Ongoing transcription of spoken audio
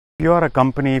you are a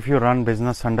company, if you run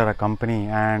business under a company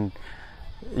and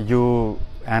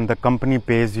the company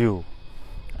pays you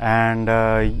and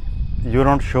you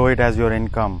don't show it as your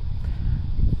income,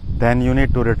 then you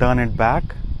need to return it back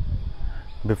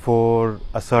before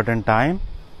a certain time.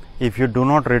 If you do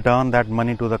not return that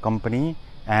money to the company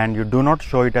and you do not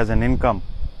show it as an income,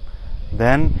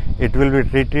 then it will be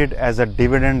treated as a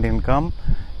dividend income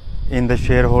in the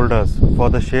shareholders, for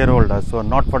the shareholders. So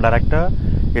not for director,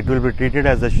 it will be treated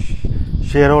as a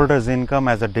shareholders income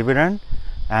as a dividend,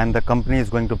 and the company is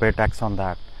going to pay tax on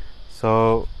that.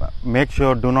 So make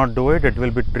sure, do not do it. It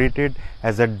will be treated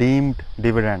as a deemed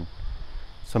dividend.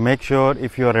 So make sure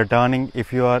if you are returning,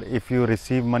 if you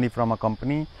receive money from a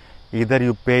company, either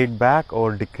you pay it back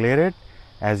or declare it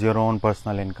as your own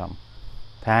personal income.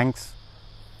 Thanks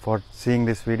for seeing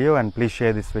this video, and please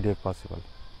share this video if possible.